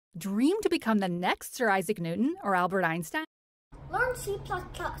Dream to become the next Sir Isaac Newton or Albert Einstein? Learn C++.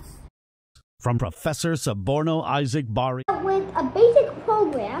 From Professor Suborno Isaac Bari. With a basic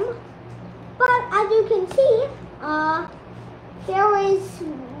program, but as you can see, there is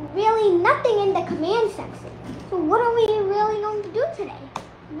really nothing in the command section. So what are we really going to do today?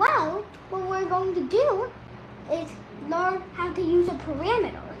 Well, what we're going to do is learn how to use a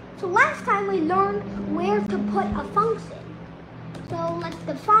parameter. So last time we learned where to put a function. So let's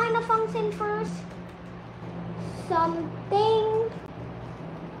define a function first. Something,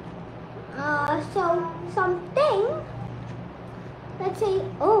 let's say,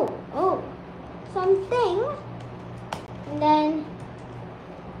 something, and then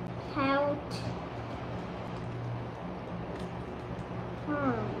count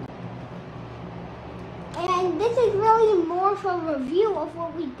term. And this is really more for a review of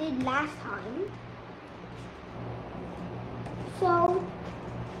what we did last time. So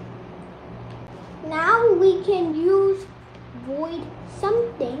now we can use void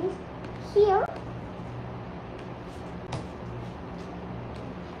something here.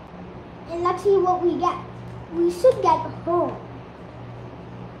 And let's see what we get. We should get home.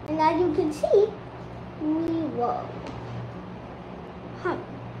 And as you can see, we will.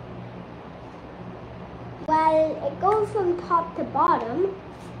 Well, it goes from top to bottom,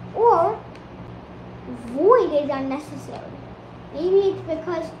 or void is unnecessary. Maybe it's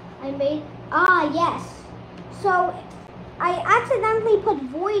because I made, yes. So I accidentally put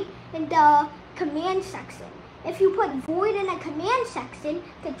void in the command section. If you put void in a command section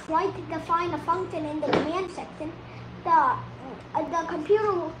to try to define a function in the command section, the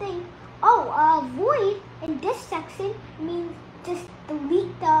computer will think, void in this section means just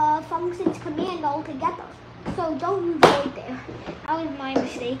delete the function's command altogether. So don't use void there. That was my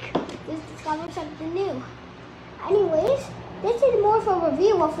mistake. Just discovered something new. Anyways, this is more for a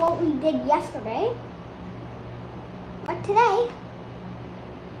review of what we did yesterday. But today,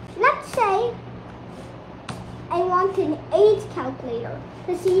 let's say I want an age calculator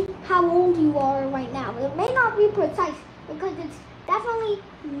to see how old you are right now. It may not be precise because it's definitely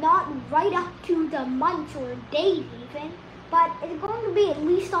not right up to the months or days even, but it's going to be at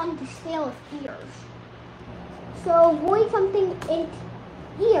least on the scale of years. So void something int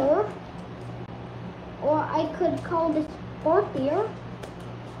year, or I could call this birth year.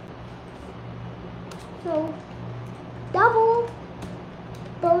 So double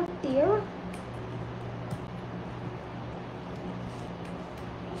birth year.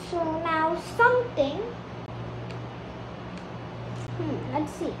 So now something,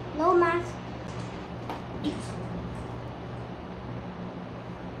 let's see, no math.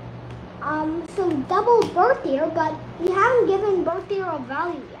 So double birth year, but we haven't given birth year a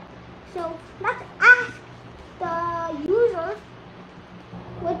value yet. So let's ask the user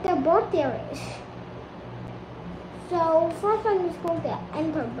what their birth year is. So first I'm just going to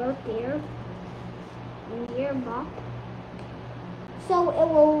enter birth year in year box. So it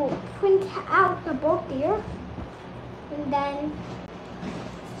will print out the birth year and then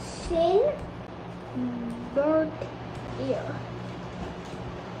sin birth year.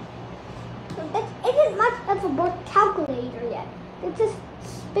 So that isn't much of a birth calculator yet. It just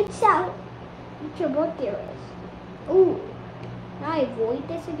spits out what your birth year is. Ooh, now I void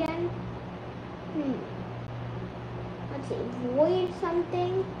this again. Let's see, void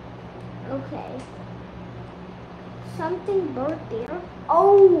something. Okay. Something birth year.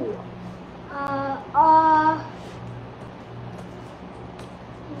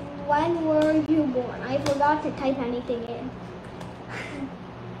 When were you born? I forgot to type anything in.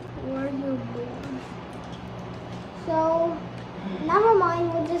 Were you born? So, never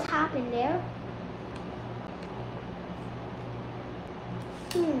mind what just happened there.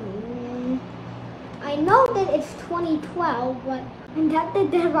 I know that it's 2012, but I typed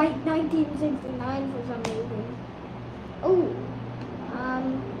it there right 1969 for some reason.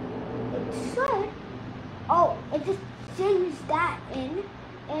 It should. It just sends that in,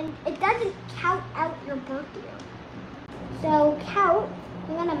 and it doesn't count out your birth year. So count,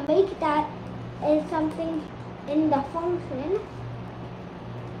 I'm gonna make that as something in the function.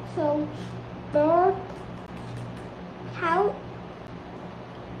 So birth count,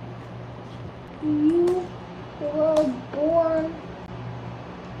 you were born.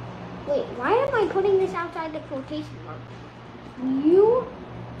 Wait, why am I putting this outside the quotation marks? You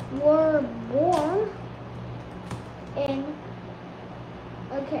were born in,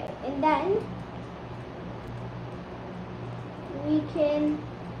 okay, and then we can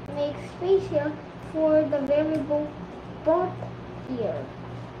make space here for the variable birth year.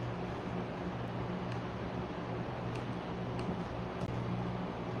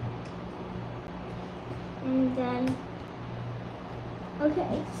 And then,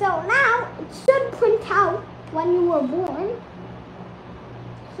 okay, so now it should print out when you were born.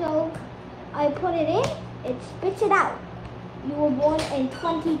 So I put it in, it spits it out. You were born in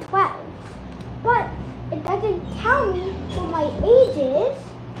 2012. But it doesn't tell me what my age is.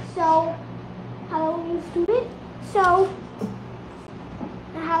 So, hello, new student. So,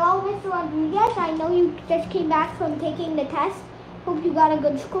 hello, Mr. Rodriguez. I know you just came back from taking the test. Hope you got a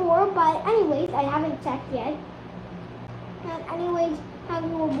good score. But anyways, I haven't checked yet. And anyways, how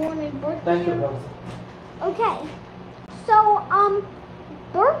you were born and birth year? Thank you, Prof. Okay. So,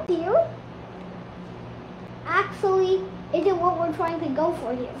 birth year actually isn't what we're trying to go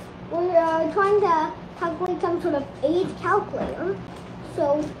for here. We're trying to calculate some sort of age calculator.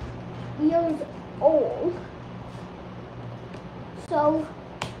 So, years old. So,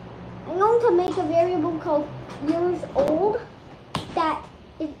 I'm going to make a variable called years old that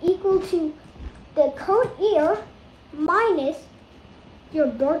is equal to the current year minus your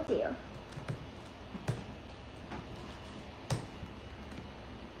birth year.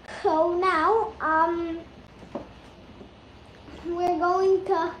 So now, we're going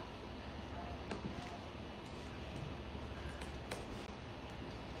to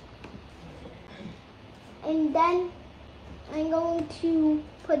and then I'm going to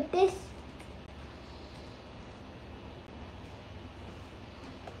put this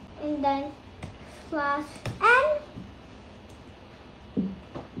and then slash n.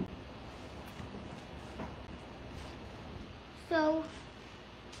 So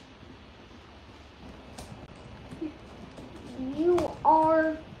you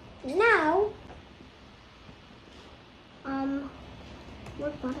are now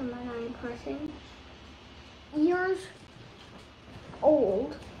what button am I pressing? Years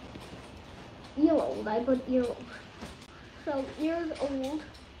old. Year old. I put year old. So years old.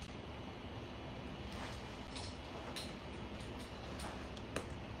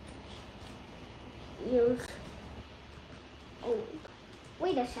 Years old.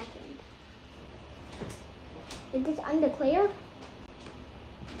 Wait a second. Is this undeclared?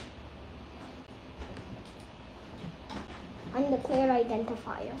 Undeclared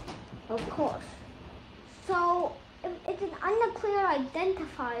identifier. Of course. So, if it's an undeclared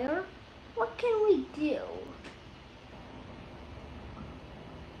identifier, what can we do?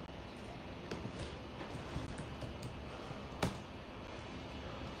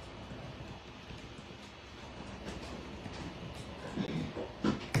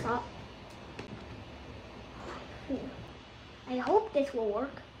 I hope this will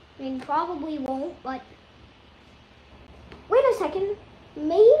work. I mean, probably won't, but wait a second.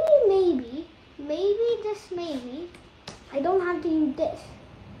 Maybe, just maybe, I don't have to use this.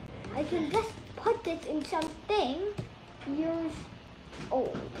 I can just put this in something years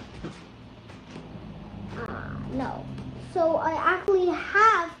old. No. So I actually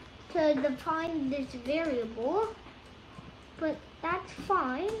have to define this variable, but that's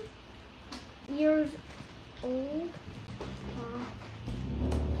fine. Years old.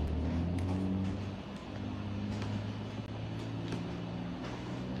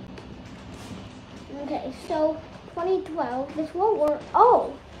 Okay, so 2012, this won't work.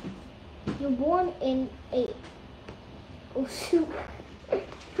 Oh, you're born in 8. Oh, shoot.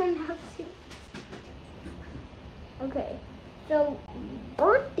 Okay, so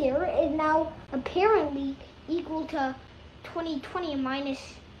birth year is now apparently equal to 2020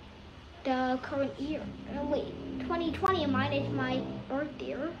 minus the current year. Wait, 2020 minus my birth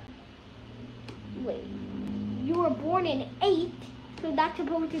year. Wait, you were born in 8, so that's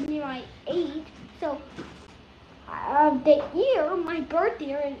supposed to be my age. So the year, my birth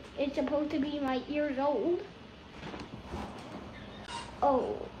year, is supposed to be my years old.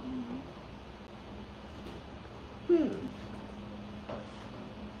 Oh.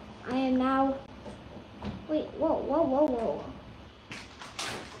 I am now. Wait, whoa.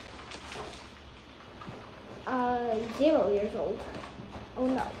 0 years old. Oh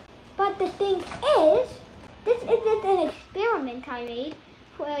no. But the thing is, this isn't an experiment I made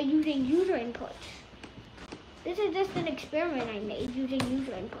using user inputs. This is just an experiment I made using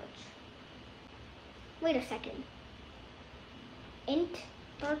user inputs. Wait a second. Int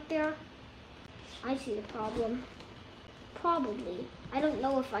birthday. I see the problem. Probably. I don't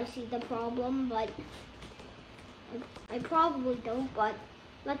know if I see the problem, but I probably don't, but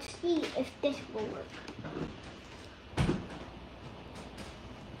let's see if this will work.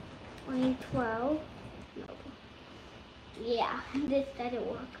 2012. No. Yeah, this doesn't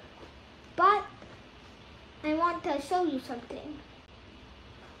work. But I want to show you something.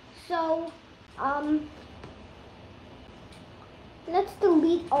 So, let's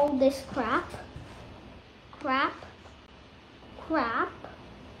delete all this crap. crap,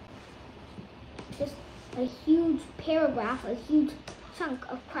 just a huge paragraph, a huge chunk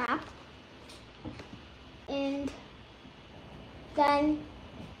of crap. And then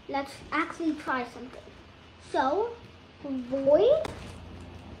let's actually try something. So, void,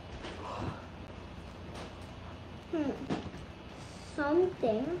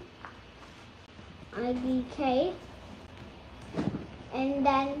 something, IBK, and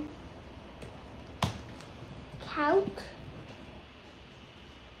then count,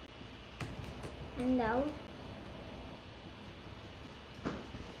 and now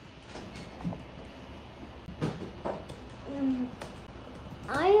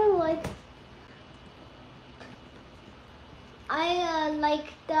I like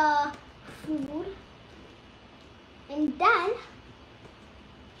the food, and then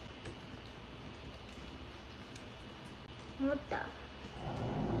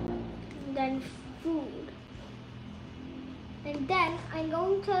then food, and then I'm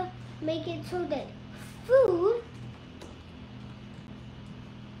going to make it so that food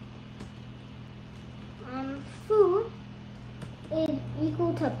is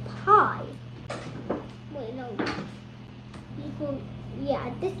equal to pi. Wait, no. Equal,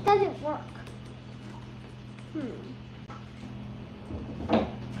 yeah, this doesn't work.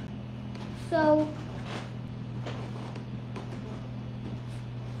 So,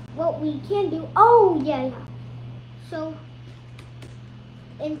 what we can do, oh yeah. So,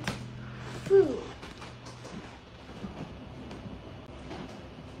 int food.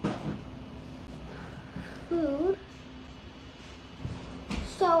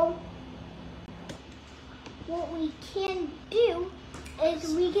 So, what we can do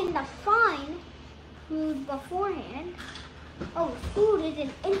is we can define food beforehand. Oh, food is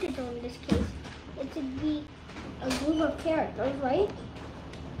an integer in this case. It should be a group of characters, right?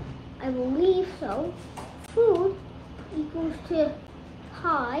 I believe so. Food equals to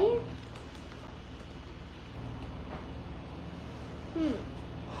pi.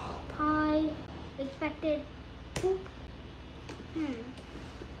 Pi expected. Boom.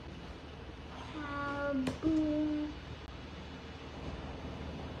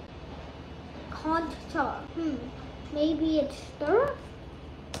 Contour. Maybe it's stir.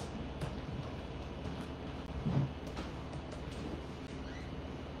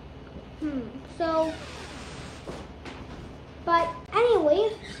 So, but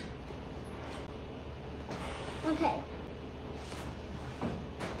anyways, okay.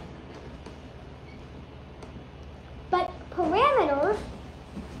 But parameters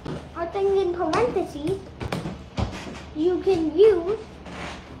are things in parentheses you can use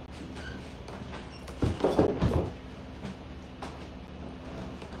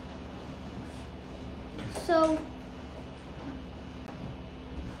so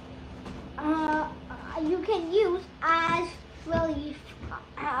you can use as really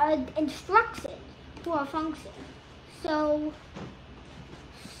instructions for a function. So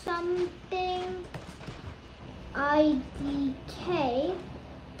something IDK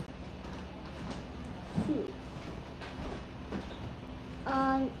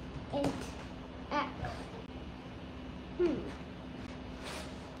int x.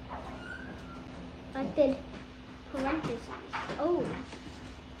 I did parentheses. Oh,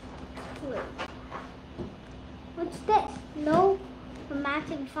 wait. What's this? No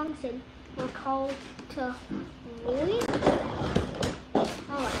matching function will call to void.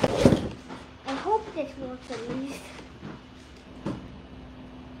 Alright. I hope this works at least.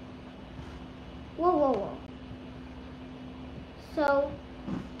 Whoa. So,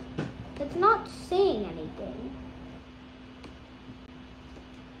 it's not saying anything.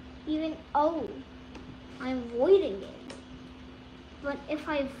 Even, oh, I'm voiding it. But if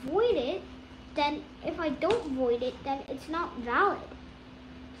I void it, then if I don't void it, then it's not valid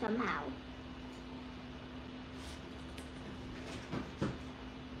somehow.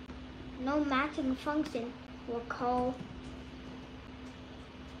 No matching function will call.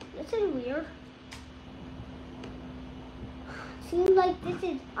 This is weird. Seems like this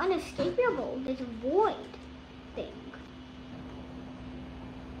is unescapable, this void thing.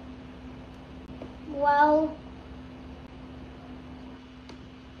 Well,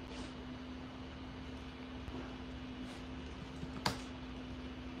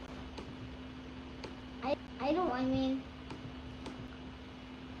 I mean,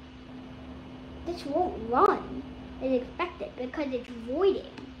 this won't run as expected because it's voiding.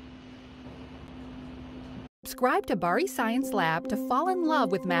 Subscribe to Bari Science Lab to fall in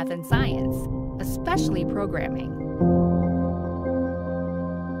love with math and science, especially programming.